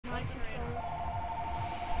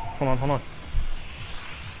Hold on, hold on.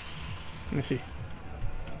 Let me see.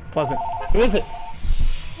 Pleasant. Who is it?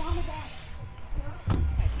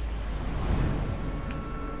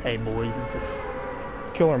 Hey boys, is this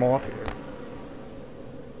killer moth here?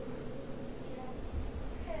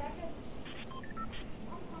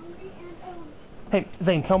 Hey,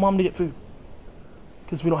 Zane, tell Mom to get food.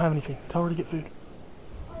 Because we don't have anything. Tell her to get food.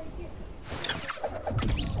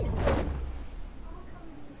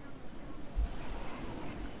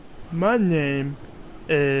 My name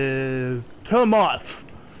is Killer Moth.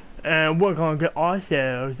 And we're gonna get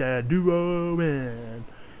ourselves a duo win.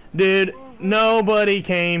 Dude, nobody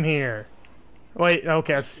came here. Wait,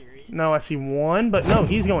 okay. No, I see one, but no,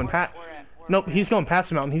 he's going past. Nope, he's going past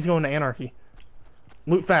the mountain. He's going to Anarchy.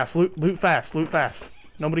 Loot fast, loot fast, loot fast.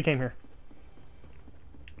 Nobody came here.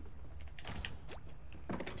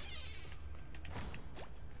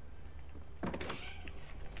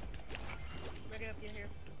 Ready up, get here.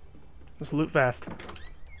 Let's loot fast.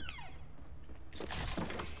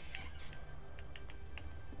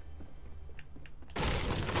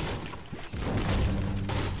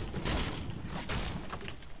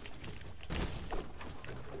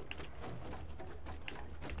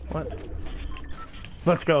 What?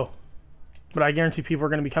 Let's go. But I guarantee people are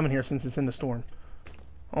going to be coming here since it's in the storm.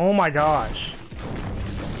 Oh my gosh.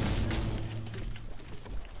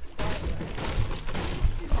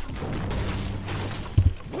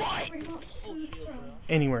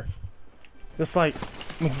 Anywhere. Just like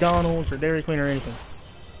McDonald's or Dairy Queen or anything.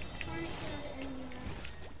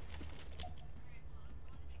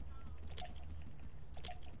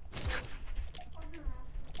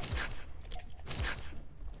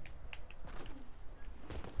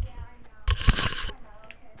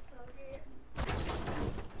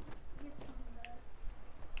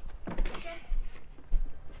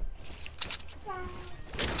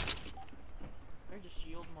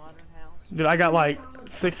 Dude, I got like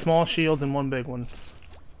 6 small shields and 1 big one.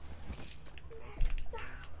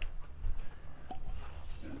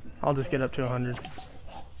 I'll just get up to 100.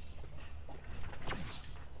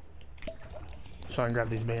 So I can grab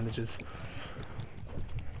these bandages.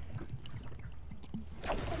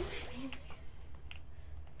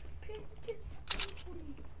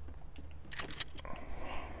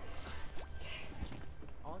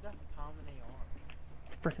 All I got's a common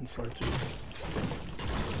AR. Freaking slow too.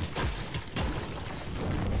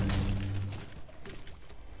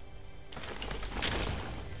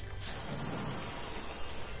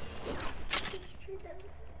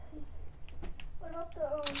 What about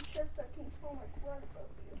the chest that can spawn like right above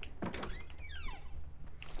you?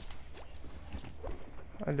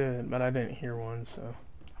 I did, but I didn't hear one, so.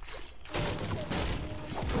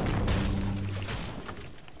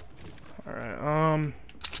 Alright,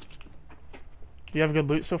 do you have good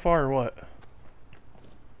loot so far, or what?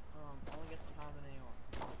 Only gets a common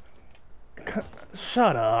AR.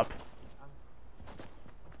 Shut up.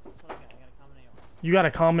 That's what I got a common AR. You got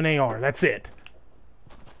a common AR, that's it.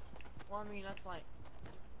 Well, I mean, that's like,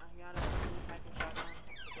 I got a rifle shotgun.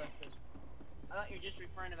 I thought you were just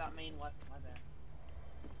referring about main weapon, my bad.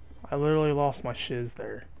 I literally lost my shiz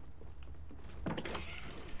there.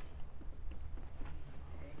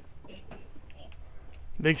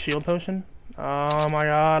 Big shield potion? Oh my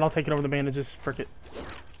god, I'll take it over the bandages. Frick it.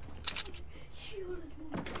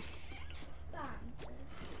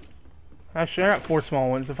 Actually, I got 4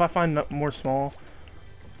 small ones. If I find more small,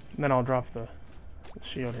 then I'll drop the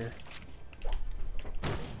shield here.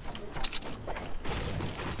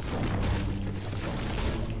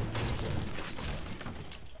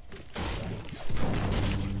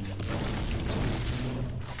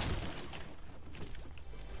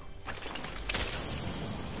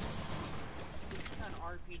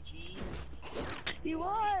 He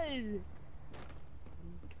was!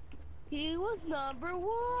 He was number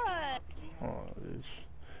 1! Oh, this.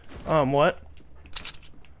 What?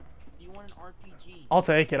 Do you want an RPG? I'll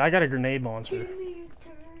take it. I got a grenade launcher. Okay,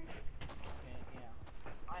 yeah.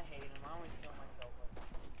 I hate them. I always kill myself with them.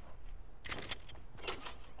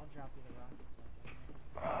 I'll drop you the rockets.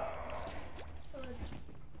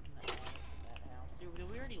 That house. Dude, did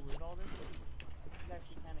we already loot all this? This is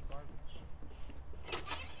actually kind of garbage.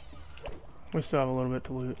 We still have a little bit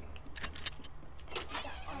to loot.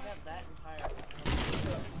 I've got that entire...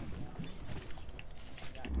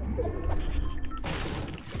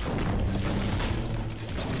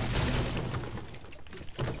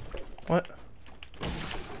 What?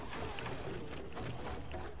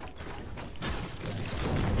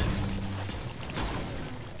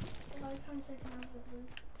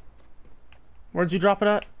 Where'd you drop it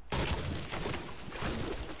at?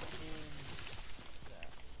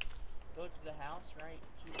 go to the house, right?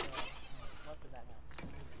 To the left of that house.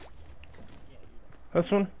 Yeah,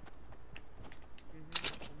 This one?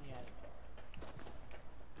 mm-hmm. In the attic.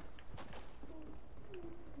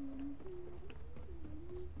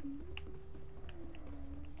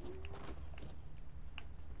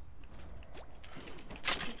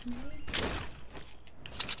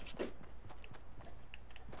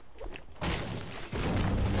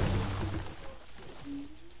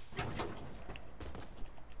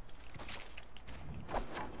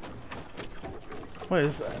 What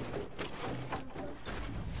is that?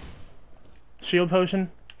 Shield potion?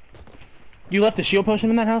 You left a shield potion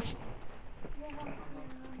in that house?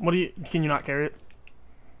 What do you? Can you not carry it?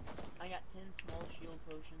 I got 10 small shield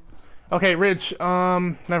potions. Okay, Rich.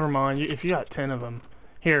 Never mind. If you got 10 of them,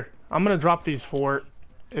 here. I'm gonna drop these for.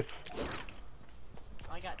 If.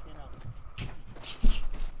 I got 10 of them.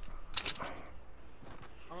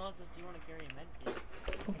 Unless if you want to carry a medkit.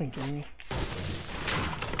 Fucking kidding me.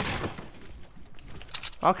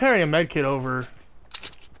 I'll carry a medkit over Okay.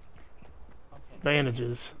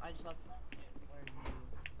 bandages. I just left the medkit where you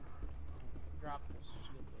drop the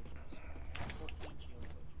shield potions. 14 shield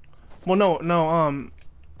potions. Well, no.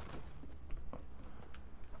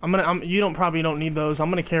 You probably don't need those.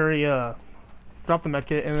 I'm gonna carry drop the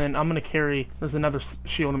medkit, and then I'm gonna carry. There's another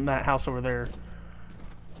shield in that house over there.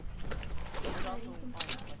 There's also a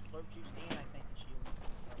slurp juice and I think the shield.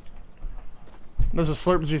 There's a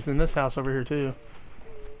slurp juice in this house over here too.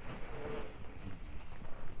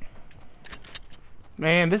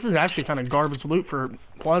 Man, this is actually kind of garbage loot for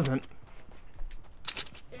Pleasant.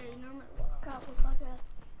 Yeah, you normally cop look like that.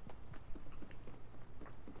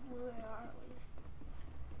 Well, they are at least.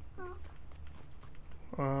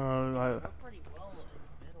 We're pretty well in the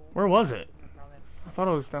middle. Where was it? Probably I thought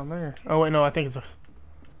it was down there. Oh wait, no, I think it's a.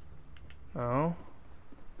 Oh.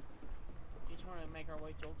 you just want to make our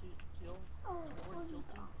way towards Tilted?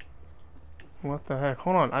 What the heck?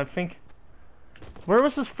 Hold on, I think. Where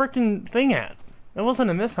was this freaking thing at? It wasn't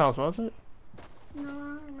in this house, was it? No, I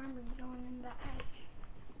don't remember going in that house.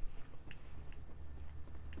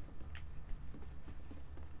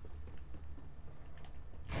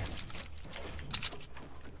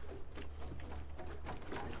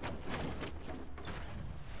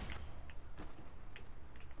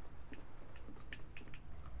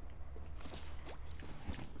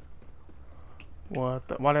 What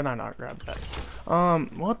the? Why did I not grab that?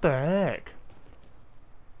 What the heck?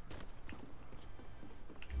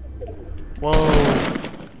 Whoa.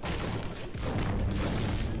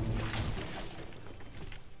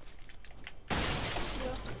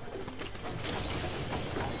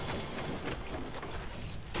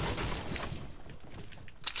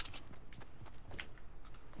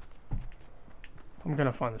 I'm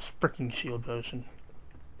gonna find this freaking shield potion.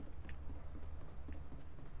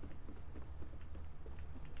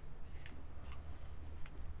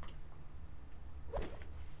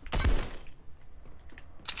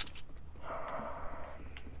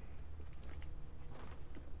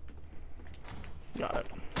 Got it.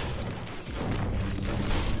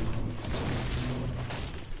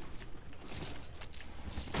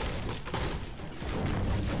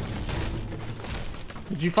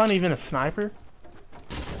 Did you find even a sniper?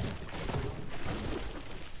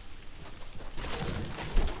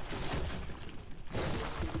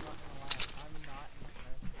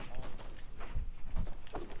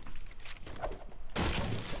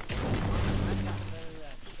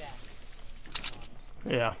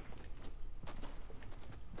 Yeah.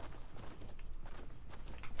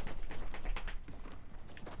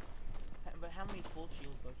 But how many full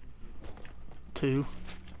shield potions do you have? 2.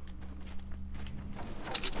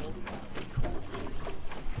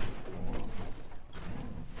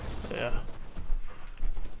 Yeah.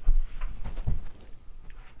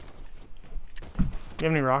 You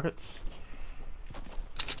have any rockets?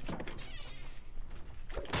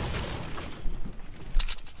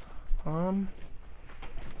 Are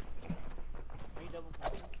you double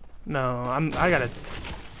tapping? No, I got a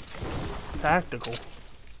tactical.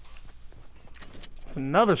 There's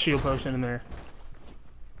another shield potion in there.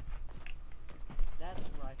 That's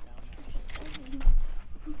where I found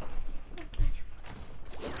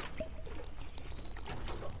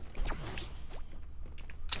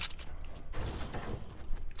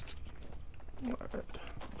that. Alright.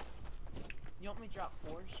 You want me to drop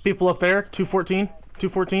 4? People up there, 214,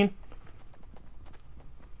 214. Do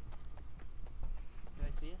I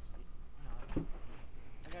see us? No.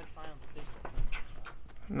 I got a silent pistol.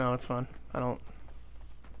 No, it's fine. I don't.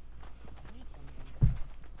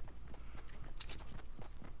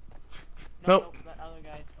 No, Nope. no, that other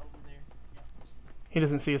guy's over there. Yep. He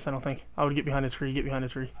doesn't see us, I don't think. I would get behind a tree, get behind a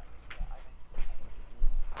tree. Yeah, I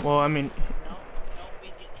Well, I mean, No, no,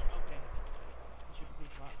 he's getting. Okay. He should be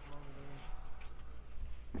from over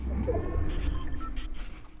there.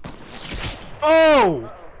 oh!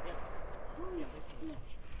 Uh-oh, yep. Yep, I see it.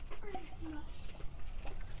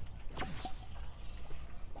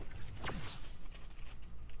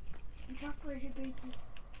 Drop where you baby.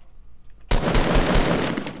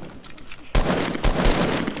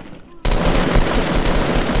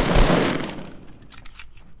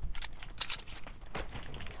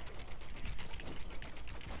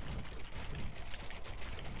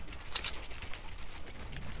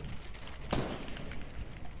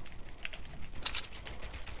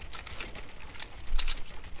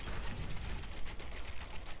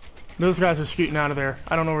 Those guys are scooting out of there.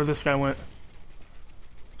 I don't know where this guy went.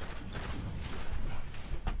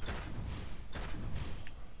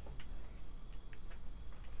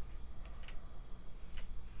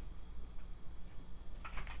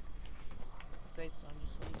 Safe zone,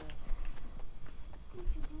 just so you know.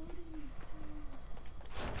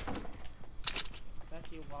 I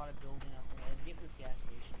see a lot of building up ahead. Get this gas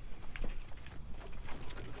station.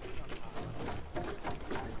 It's on top.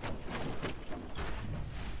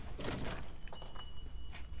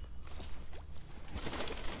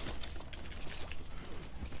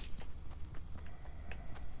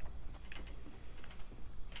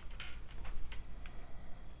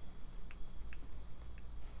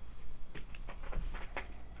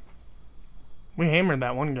 We hammered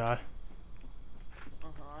that one guy.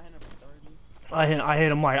 I hit him for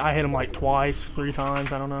 30. I hit him like twice, 3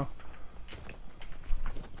 times, I don't know.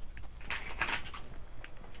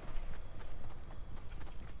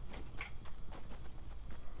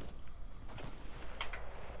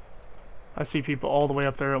 I see people all the way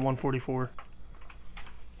up there at 144.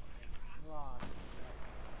 Wow.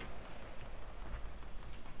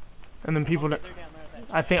 And then people Okay, that they're down there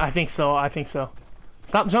at that I think so.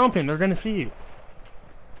 Stop jumping, they're gonna see you.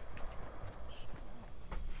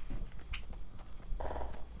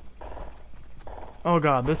 Oh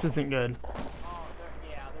god, this isn't good. Oh, they're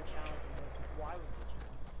challenging us. Why would they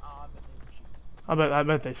challenge? Oh, I bet they would shoot. I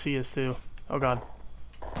bet they see us too. Oh god.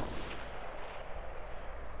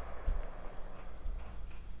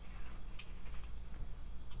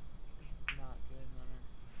 This is not good, runner.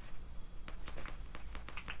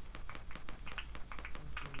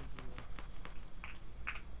 What do we do?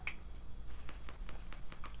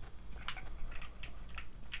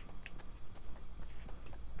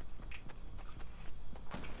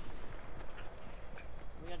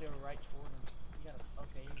 We gotta go right toward him. You gotta.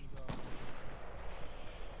 Okay, you go.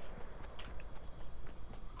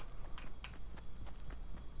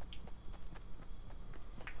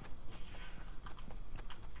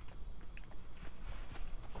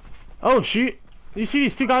 Oh shoot! You see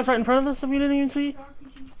these 2 guys right in front of us that we didn't even see?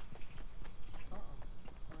 Uh-oh.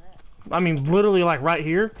 Where at? I mean, literally like right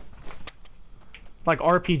here. Like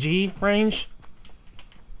RPG range.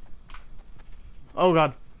 Oh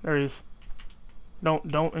god, there he is.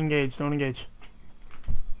 Don't engage, don't engage.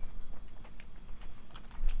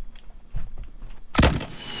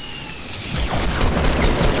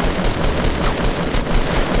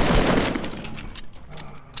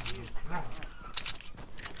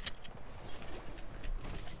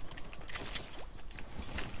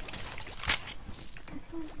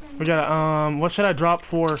 We got what should I drop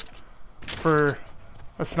for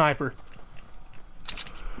a sniper?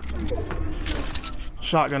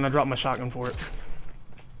 Shotgun, I dropped my shotgun for it.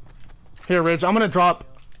 Here, Ridge, I'm gonna drop.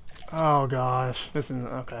 Oh gosh, this is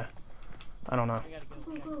okay. I don't know. We gotta go.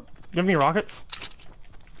 Go, We gotta go. go. You have any rockets?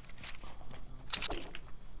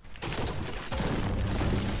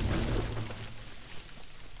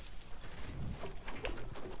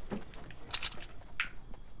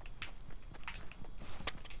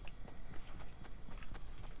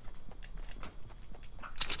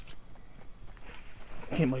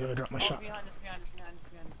 I can't believe I dropped my Oh, shot. behind us.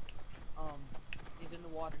 He's in the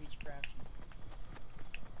water. He's crashing.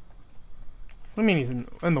 What do you mean he's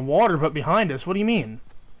in the water, but behind us? What do you mean?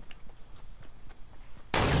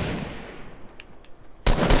 I see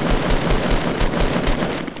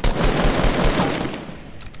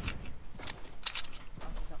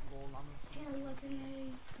something gold. I'm gonna see Yeah, something.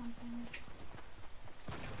 legendary something.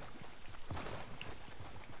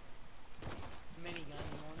 Minigun,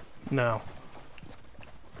 you want it? No,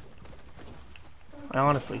 I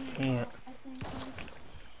honestly can't. I think.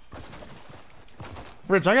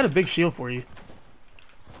 Ridge, I got a big shield for you.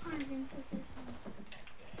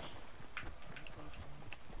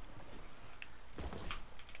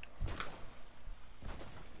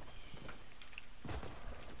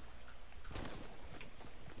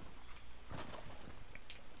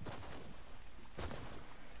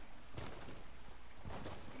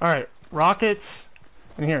 Alright, rockets.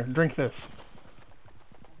 And here, drink this.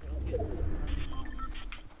 Okay, let's get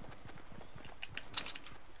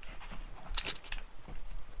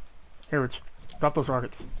Here, Rich. Drop those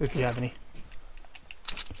rockets, if you have any.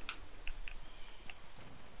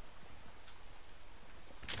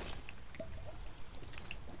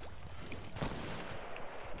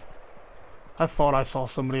 I thought I saw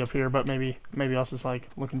somebody up here, but maybe I was just like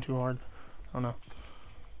looking too hard. I don't know.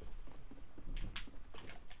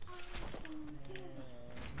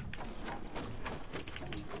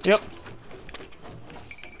 Yep.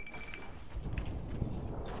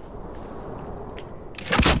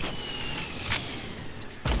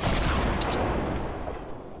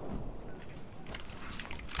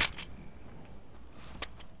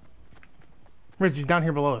 Rich, he's down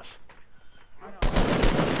here below us. I know.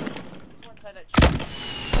 He's one side that tree.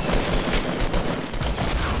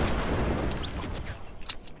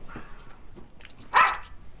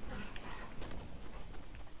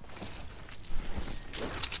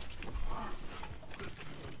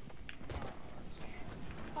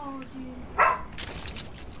 Oh, dude.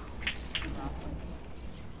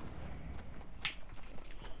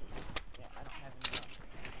 Yeah, I don't have any rockets.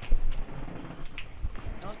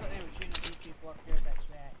 I thought they were shooting at these people up here at that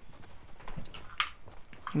shack.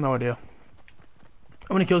 No idea.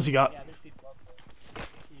 How many kills you got? Yeah, there's people up there.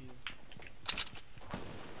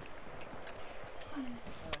 2.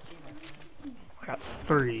 I got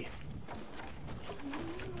 3.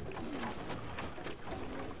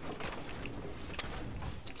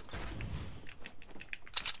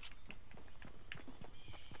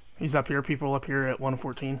 He's up here. People up here at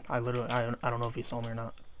 114. I don't know if he saw me or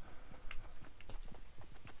not.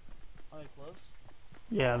 Are they close?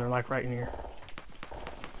 Yeah, they're like right in here.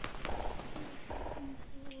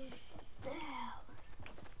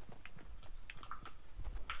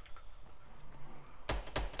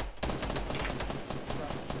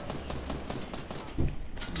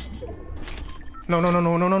 No.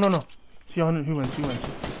 See who wins.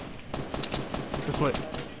 This way.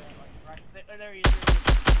 There he is.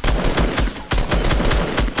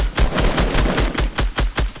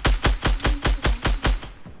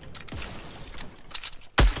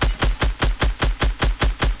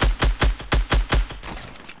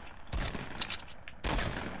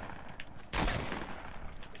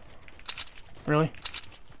 Really?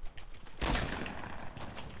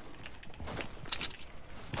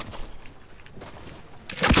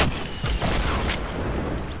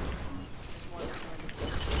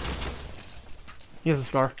 He has a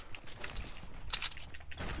scar.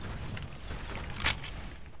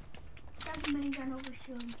 That's a minigun over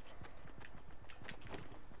shield.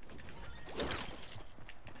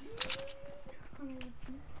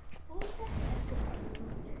 What was that?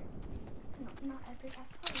 No, not epic. I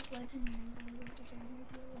thought it was legendary.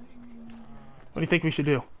 What do you think we should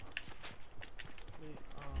do?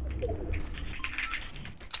 I don't know.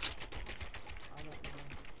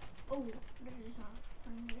 Oh, this is not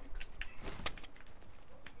funny.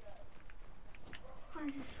 I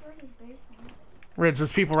just shredded his baseline. Ridge,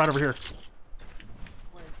 there's people right over here.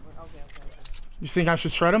 Wait, okay. You think I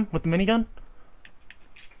should shred him with the minigun?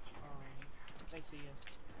 They see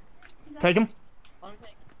us. Take him? Let me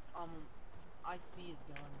think. I see his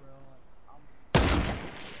gun, bro.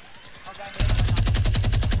 Oh, goddamn.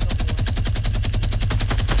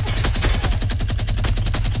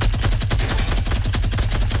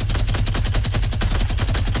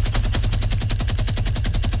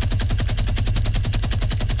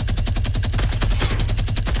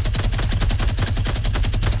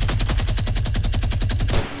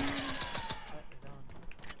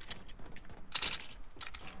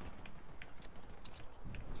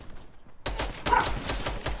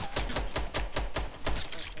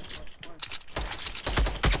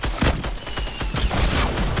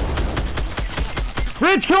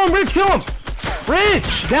 Rich, kill him!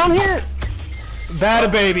 Rich, down here! That a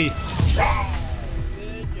baby.